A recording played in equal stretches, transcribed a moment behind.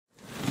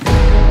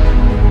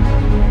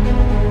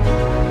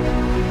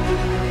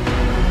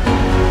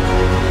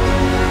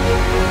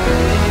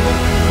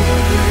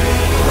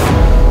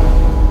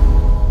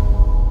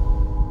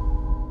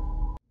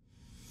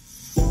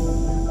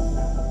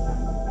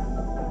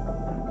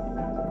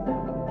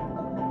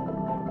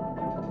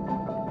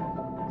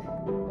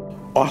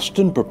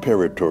Austin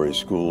Preparatory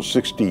School's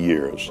 60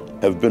 years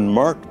have been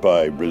marked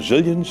by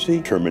resiliency,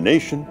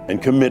 determination,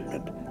 and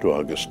commitment to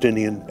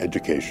Augustinian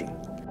education.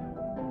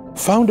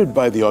 Founded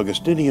by the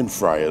Augustinian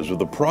friars of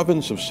the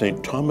province of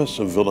St. Thomas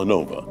of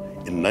Villanova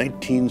in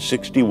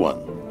 1961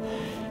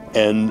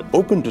 and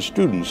opened to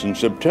students in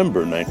September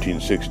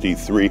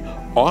 1963,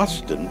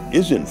 Austin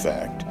is in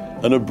fact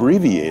an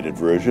abbreviated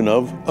version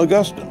of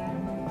Augustine.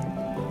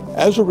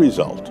 As a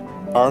result,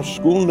 our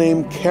school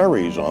name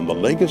carries on the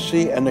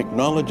legacy and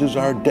acknowledges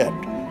our debt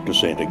to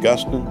St.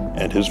 Augustine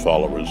and his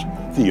followers,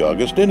 the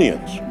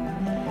Augustinians.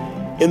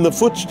 In the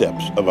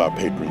footsteps of our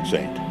patron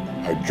saint,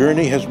 our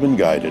journey has been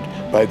guided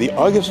by the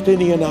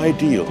Augustinian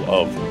ideal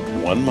of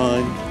one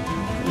mind,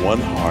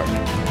 one heart,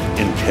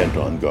 intent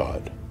on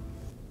God.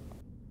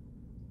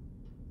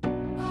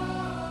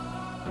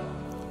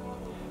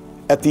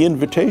 At the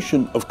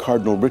invitation of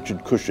Cardinal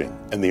Richard Cushing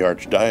and the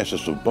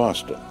Archdiocese of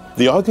Boston,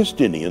 the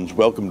Augustinians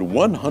welcomed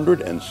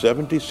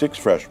 176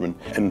 freshmen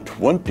and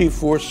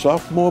 24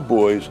 sophomore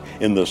boys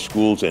in the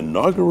school's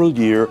inaugural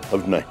year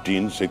of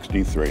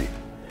 1963,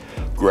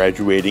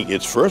 graduating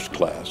its first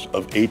class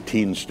of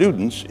 18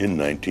 students in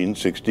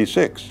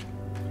 1966.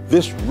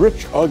 This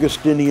rich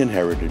Augustinian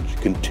heritage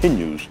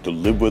continues to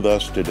live with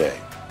us today.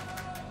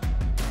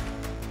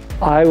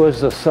 I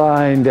was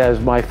assigned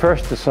as my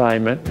first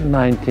assignment in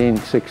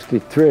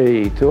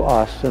 1963 to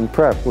Austin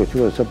Prep, which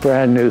was a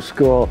brand new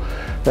school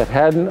that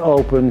hadn't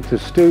opened to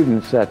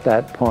students at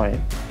that point.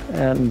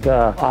 And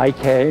I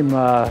came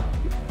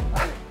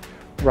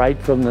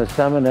right from the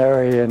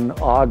seminary in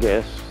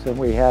August, and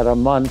we had a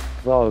month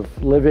of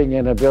living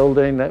in a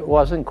building that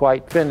wasn't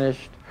quite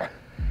finished.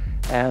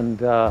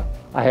 And I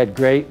had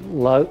a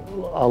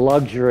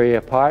luxury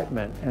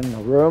apartment. In the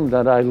room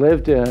that I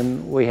lived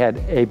in, we had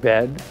a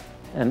bed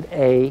and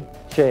a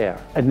chair.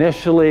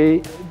 Initially,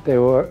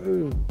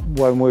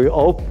 when we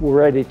were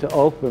ready to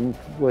open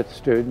with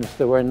students,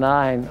 there were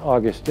 9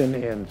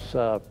 Augustinians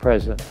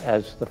present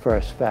as the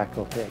first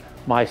faculty.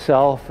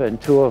 Myself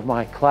and 2 of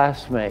my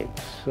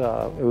classmates,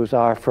 it was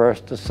our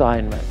first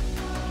assignment.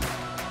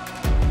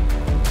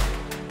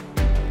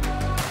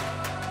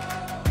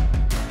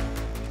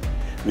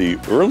 The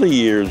early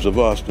years of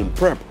Austin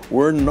Prep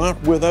were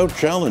not without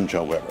challenge,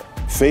 however.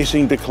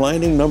 Facing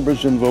declining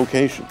numbers in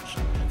vocations,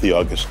 the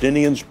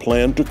Augustinians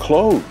planned to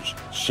close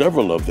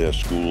several of their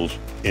schools,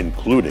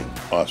 including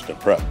Austin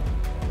Prep.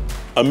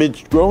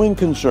 Amidst growing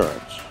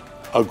concerns,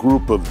 a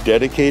group of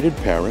dedicated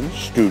parents,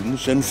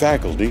 students, and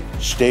faculty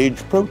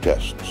staged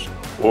protests,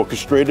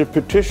 orchestrated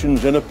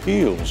petitions and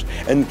appeals,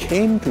 and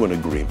came to an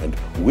agreement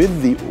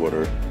with the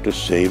order to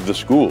save the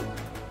school.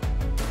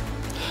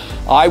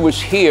 I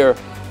was here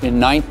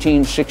in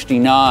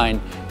 1969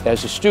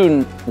 as a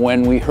student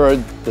when we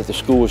heard that the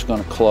school was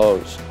going to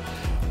close.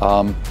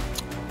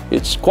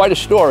 It's quite a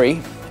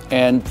story,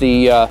 and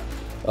the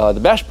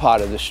best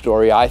part of this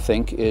story, I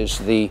think, is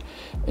the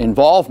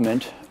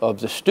involvement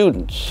of the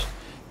students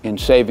in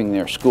saving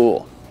their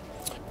school.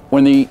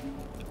 When the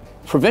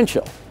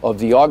provincial of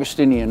the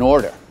Augustinian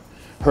order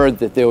heard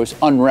that there was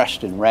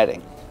unrest in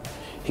Reading,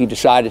 he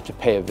decided to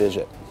pay a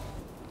visit.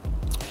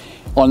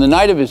 On the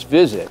night of his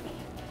visit,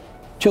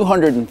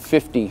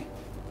 250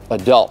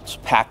 adults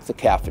packed the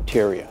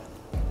cafeteria.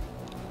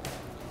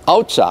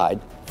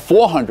 Outside,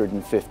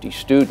 450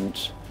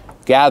 students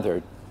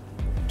gathered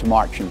to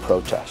march in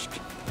protest.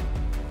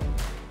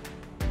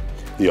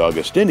 The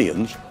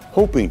Augustinians,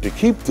 hoping to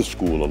keep the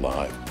school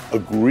alive,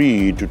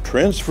 agreed to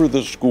transfer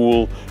the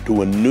school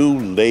to a new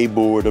lay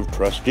board of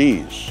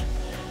trustees,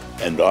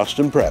 and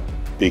Austin Prep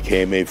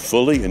became a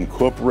fully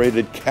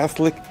incorporated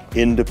Catholic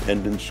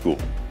independent school.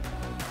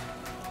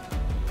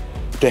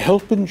 To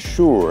help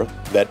ensure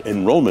that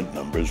enrollment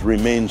numbers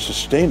remain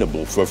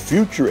sustainable for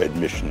future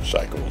admission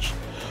cycles,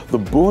 the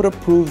board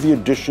approved the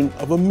addition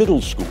of a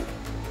middle school.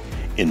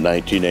 In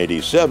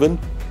 1987,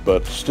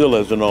 but still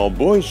as an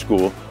all-boys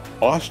school,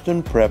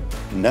 Austin Prep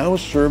now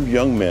served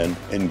young men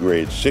in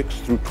grades 6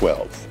 through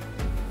 12.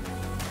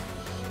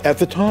 At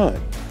the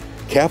time,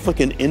 Catholic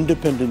and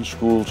independent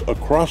schools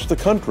across the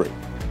country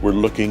were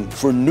looking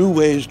for new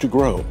ways to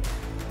grow.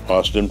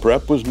 Austin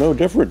Prep was no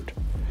different,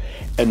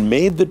 and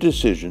made the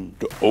decision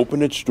to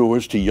open its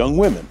doors to young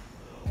women,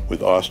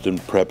 with Austin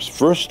Prep's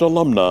first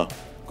alumna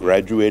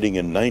graduating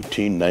in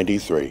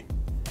 1993.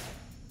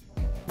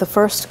 The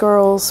first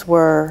girls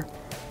were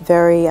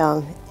very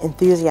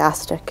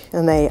enthusiastic,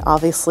 and they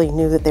obviously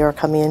knew that they were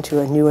coming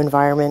into a new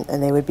environment,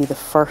 and they would be the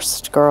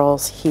first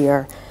girls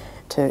here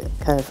to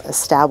kind of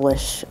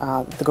establish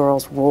the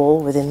girls'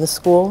 role within the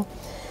school.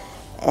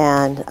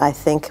 And I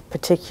think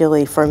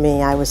particularly for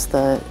me, I was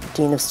the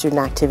Dean of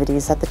Student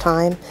Activities at the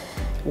time.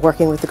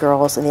 Working with the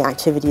girls in the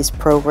activities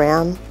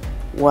program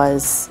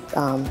was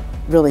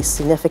really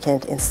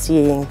significant in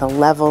seeing the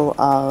level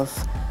of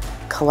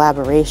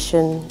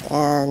collaboration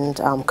and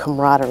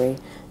camaraderie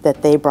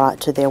that they brought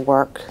to their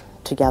work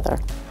together.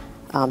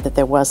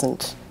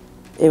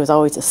 It was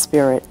always a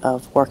spirit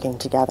of working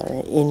together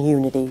in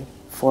unity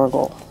for a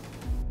goal.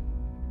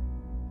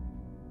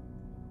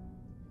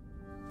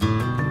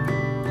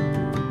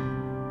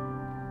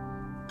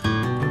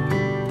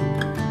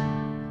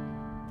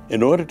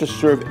 In order to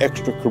serve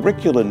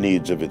extracurricular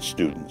needs of its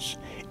students,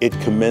 it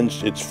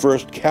commenced its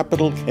first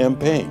capital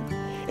campaign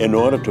in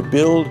order to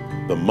build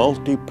the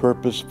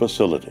multi-purpose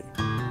facility.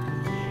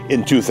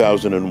 In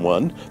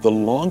 2001, the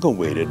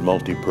long-awaited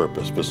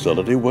multi-purpose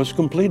facility was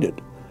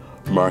completed,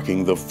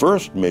 marking the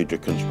first major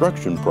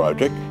construction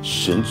project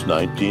since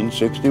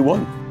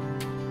 1961.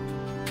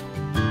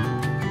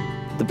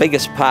 The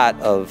biggest part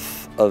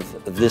of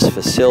this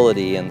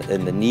facility and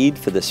the need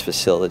for this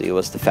facility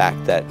was the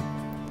fact that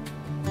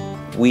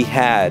we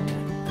had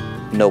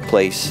no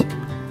place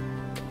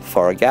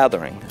for a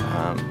gathering,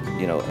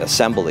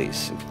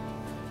 assemblies,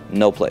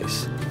 no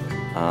place.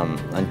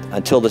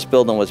 Until this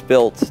building was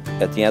built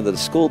at the end of the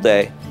school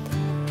day,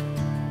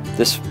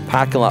 this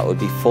parking lot would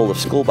be full of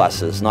school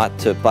buses, not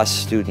to bus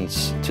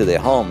students to their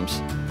homes,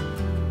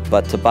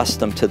 but to bus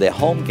them to their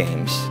home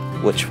games,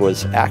 which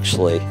was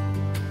actually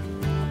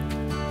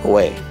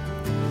away.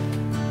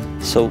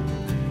 So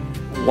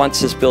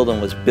once this building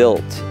was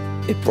built,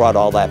 it brought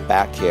all that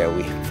back here.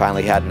 We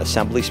finally had an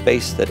assembly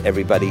space that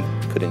everybody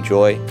could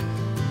enjoy.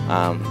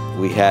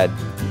 We had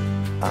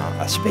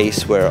a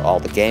space where all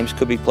the games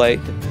could be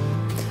played.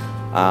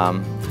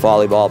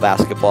 Volleyball,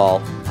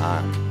 basketball,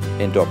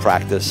 indoor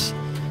practice.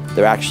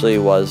 There actually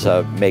was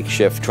a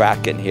makeshift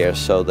track in here,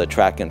 so the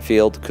track and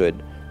field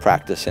could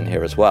practice in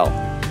here as well.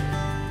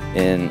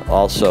 And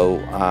also,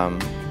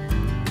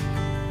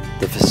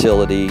 the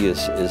facility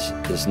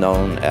is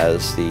known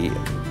as the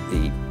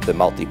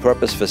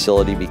multi-purpose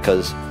facility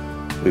because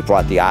we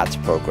brought the arts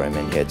program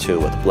in here too,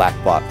 with the Black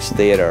Box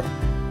Theater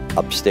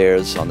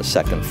upstairs on the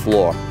second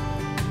floor,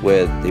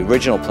 where the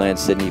original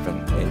plans didn't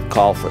even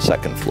call for a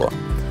second floor.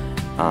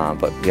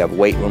 But we have a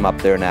weight room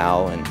up there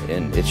now,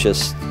 and it's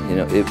just,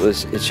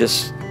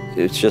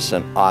 it's just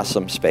an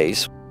awesome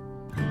space.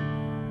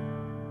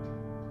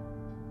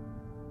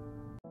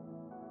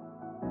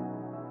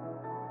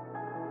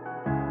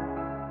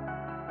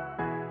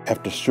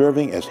 After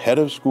serving as head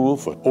of school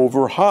for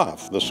over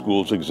half the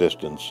school's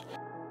existence,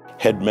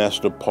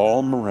 Headmaster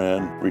Paul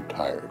Moran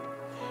retired,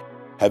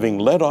 having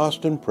led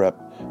Austin Prep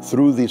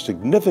through the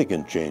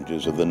significant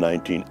changes of the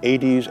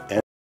 1980s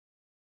and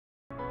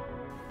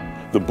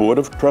the Board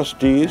of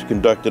Trustees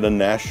conducted a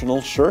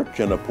national search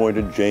and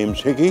appointed James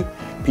Hickey,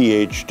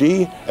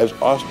 Ph.D., as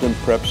Austin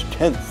Prep's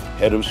 10th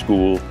head of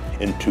school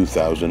in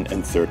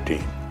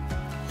 2013.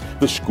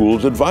 The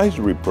school's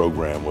advisory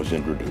program was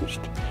introduced,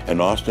 and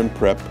Austin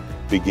Prep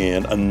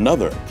began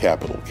another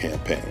capital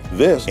campaign,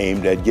 this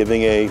aimed at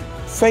giving a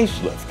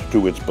facelift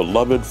to its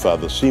beloved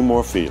Father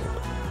Seymour Field.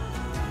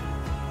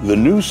 The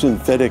new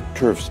synthetic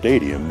turf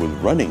stadium with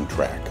running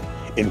track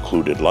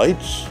included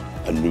lights,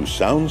 a new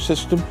sound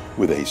system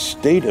with a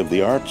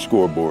state-of-the-art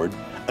scoreboard,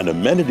 an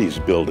amenities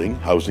building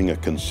housing a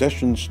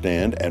concession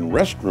stand and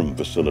restroom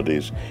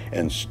facilities,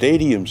 and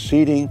stadium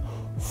seating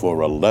for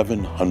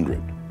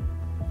 1,100.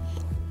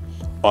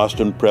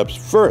 Austin Prep's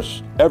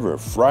first ever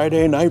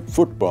Friday night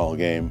football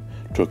game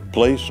took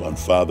place on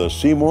Father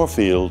Seymour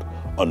Field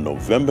on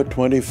November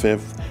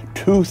 25th,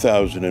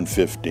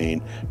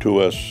 2015,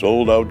 to a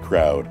sold-out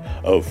crowd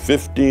of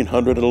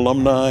 1,500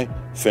 alumni,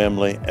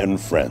 family, and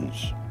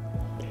friends.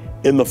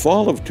 In the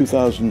fall of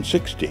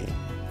 2016,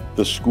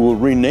 the school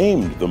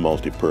renamed the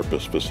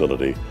multipurpose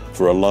facility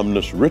for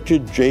alumnus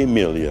Richard J.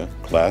 Melia,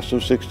 class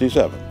of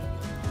 '67.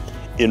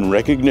 In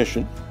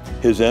recognition,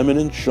 His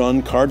Eminence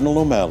Sean Cardinal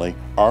O'Malley,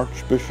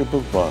 Archbishop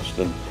of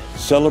Boston,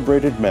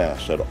 celebrated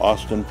Mass at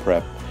Austin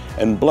Prep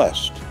and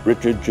blessed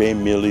Richard J.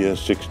 Melia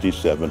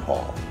 67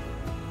 Hall.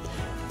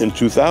 In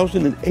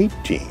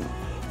 2018,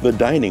 the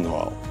dining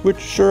hall, which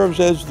serves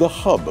as the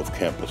hub of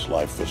campus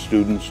life for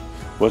students,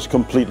 was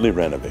completely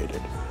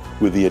renovated,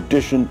 with the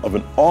addition of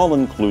an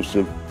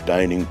all-inclusive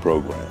dining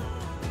program.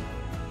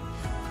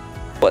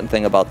 One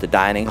thing about the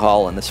dining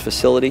hall in this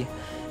facility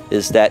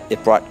is that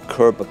it brought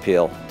curb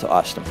appeal to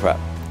Austin Prep.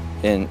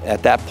 And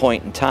at that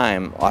point in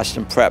time,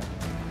 Austin Prep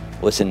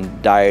was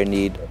in dire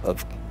need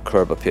of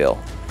curb appeal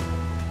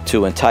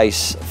to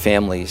entice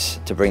families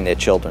to bring their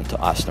children to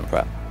Austin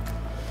Prep.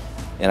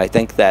 And I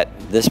think that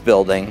this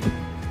building,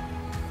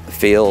 the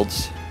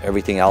fields,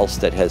 everything else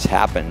that has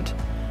happened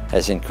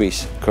has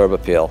increased curb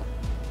appeal.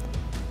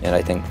 And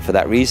I think for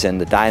that reason,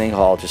 the dining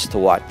hall, just to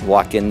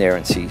walk in there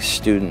and see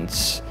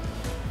students,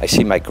 I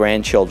see my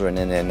grandchildren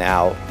in there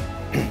now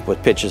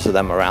with pictures of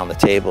them around the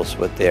tables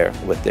with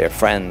their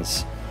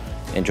friends,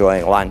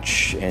 enjoying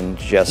lunch and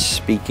just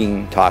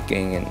speaking,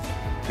 talking, and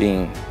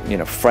being,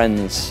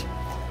 friends,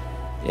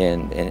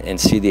 and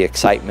see the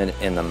excitement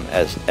in them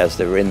as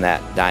they're in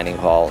that dining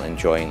hall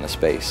enjoying the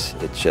space.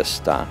 It's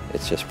just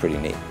pretty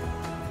neat.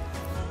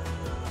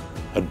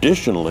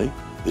 Additionally,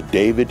 the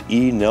David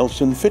E.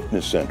 Nelson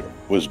Fitness Center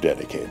was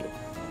dedicated.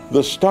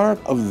 The start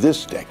of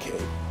this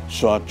decade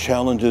saw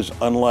challenges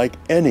unlike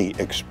any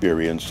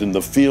experienced in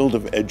the field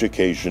of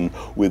education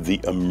with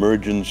the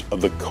emergence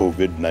of the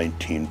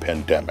COVID-19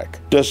 pandemic.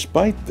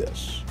 Despite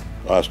this,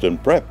 Austin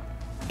Prep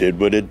did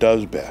what it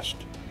does best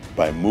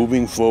by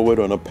moving forward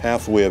on a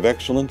pathway of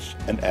excellence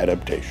and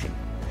adaptation,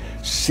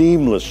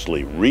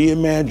 seamlessly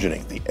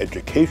reimagining the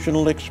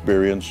educational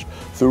experience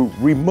through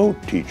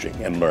remote teaching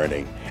and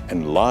learning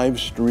and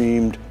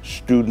live-streamed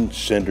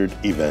student-centered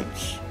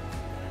events.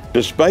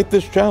 Despite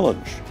this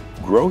challenge,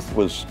 growth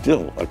was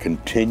still a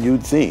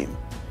continued theme,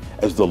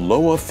 as the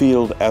Lower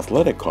Field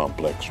Athletic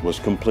Complex was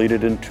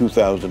completed in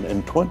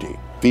 2020,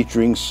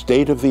 featuring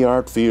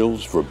state-of-the-art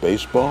fields for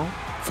baseball,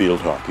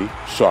 field hockey,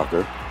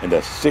 soccer, and a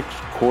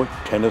 6-court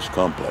tennis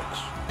complex.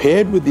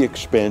 Paired with the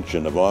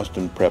expansion of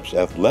Austin Prep's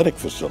athletic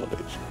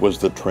facilities was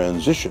the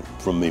transition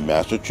from the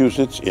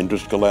Massachusetts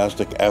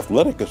Interscholastic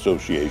Athletic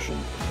Association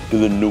to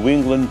the New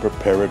England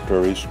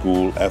Preparatory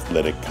School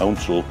Athletic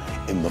Council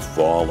in the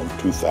fall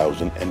of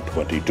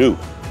 2022.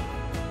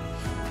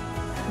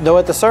 Though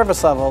at the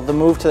surface level, the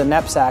move to the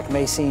NEPSAC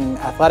may seem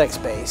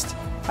athletics-based,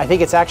 I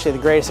think it's actually the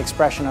greatest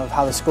expression of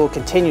how the school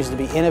continues to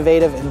be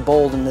innovative and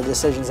bold in the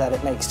decisions that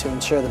it makes to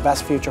ensure the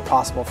best future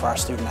possible for our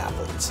student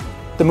athletes.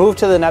 The move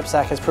to the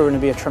NEPSAC has proven to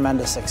be a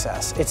tremendous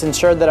success. It's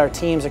ensured that our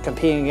teams are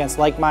competing against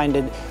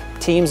like-minded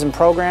teams and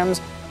programs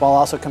while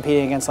also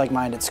competing against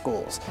like-minded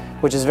schools,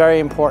 which is very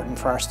important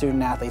for our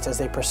student athletes as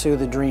they pursue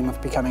the dream of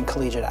becoming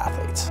collegiate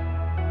athletes.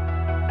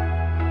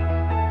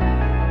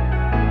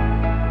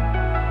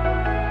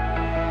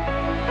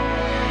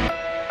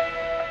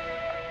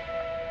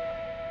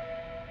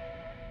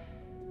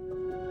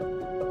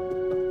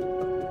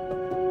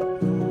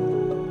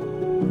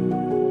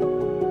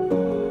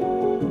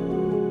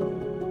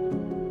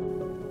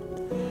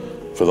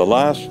 For the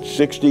last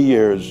 60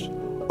 years,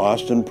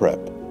 Austin Prep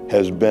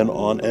has been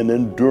on an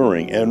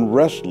enduring and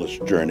restless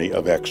journey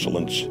of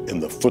excellence in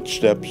the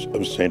footsteps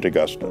of St.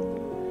 Augustine.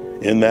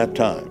 In that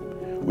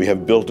time, we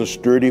have built a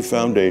sturdy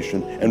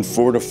foundation and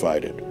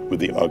fortified it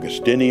with the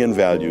Augustinian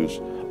values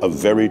of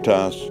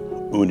veritas,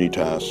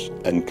 unitas,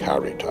 and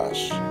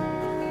caritas.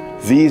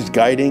 These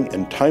guiding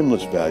and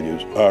timeless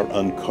values are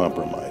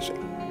uncompromising.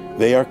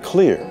 They are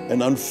clear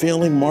and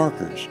unfailing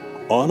markers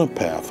on a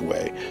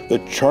pathway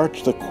that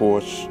charts the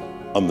course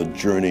on the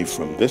journey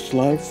from this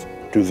life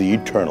to the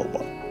eternal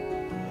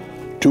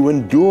one. To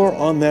endure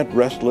on that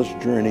restless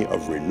journey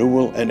of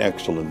renewal and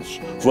excellence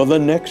for the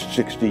next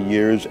 60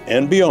 years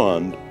and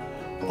beyond,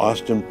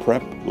 Austin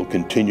Prep will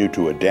continue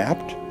to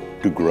adapt,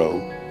 to grow,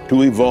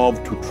 to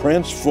evolve, to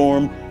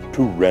transform,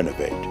 to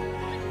renovate,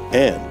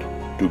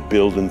 and to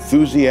build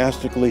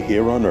enthusiastically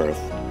here on earth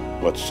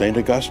what St.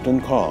 Augustine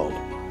called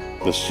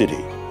the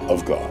city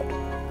of God.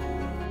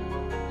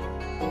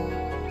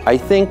 I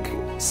think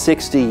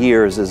 60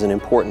 years is an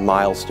important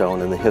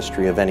milestone in the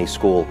history of any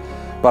school,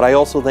 but I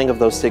also think of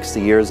those 60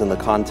 years in the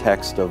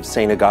context of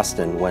St.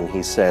 Augustine when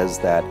he says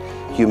that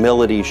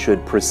humility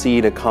should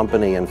precede,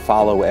 accompany, and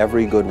follow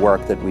every good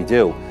work that we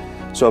do.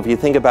 So if you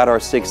think about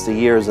our 60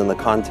 years in the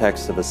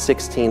context of a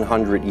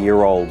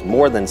 1,600-year-old,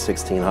 more than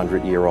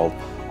 1,600-year-old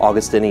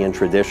Augustinian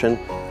tradition,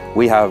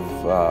 we have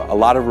a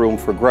lot of room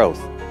for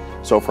growth.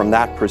 So from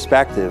that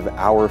perspective,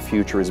 our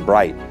future is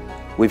bright.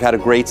 We've had a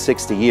great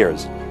 60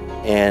 years.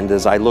 And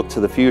as I look to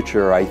the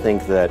future, I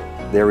think that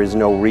there is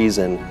no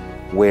reason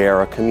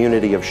where a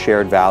community of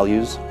shared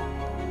values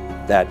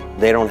that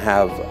they don't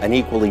have an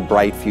equally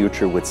bright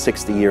future with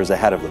 60 years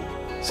ahead of them.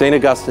 St.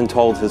 Augustine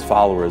told his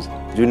followers,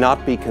 "Do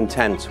not be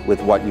content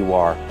with what you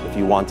are if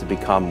you want to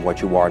become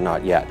what you are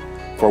not yet.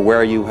 For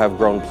where you have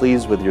grown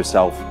pleased with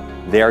yourself,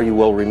 there you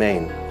will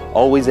remain.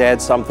 Always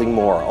add something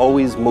more,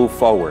 always move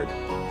forward,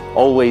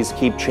 always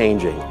keep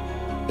changing."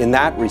 In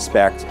that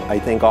respect, I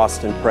think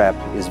Austin Prep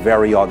is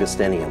very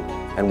Augustinian,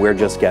 and we're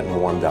just getting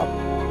warmed up.